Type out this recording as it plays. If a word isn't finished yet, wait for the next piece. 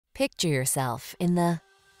Picture yourself in the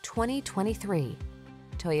 2023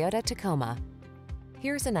 Toyota Tacoma.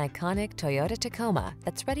 Here's an iconic Toyota Tacoma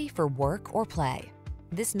that's ready for work or play.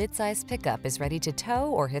 This midsize pickup is ready to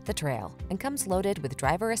tow or hit the trail and comes loaded with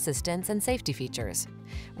driver assistance and safety features.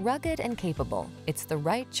 Rugged and capable, it's the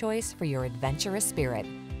right choice for your adventurous spirit.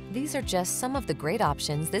 These are just some of the great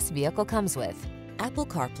options this vehicle comes with: Apple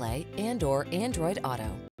CarPlay and/or Android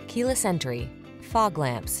Auto, keyless entry, fog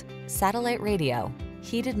lamps, satellite radio,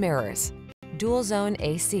 heated mirrors, dual zone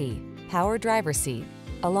AC, power driver seat,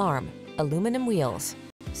 alarm, aluminum wheels,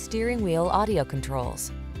 steering wheel audio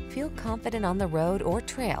controls. Feel confident on the road or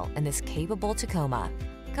trail in this capable Tacoma.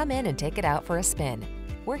 Come in and take it out for a spin.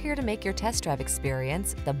 We're here to make your test drive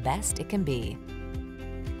experience the best it can be.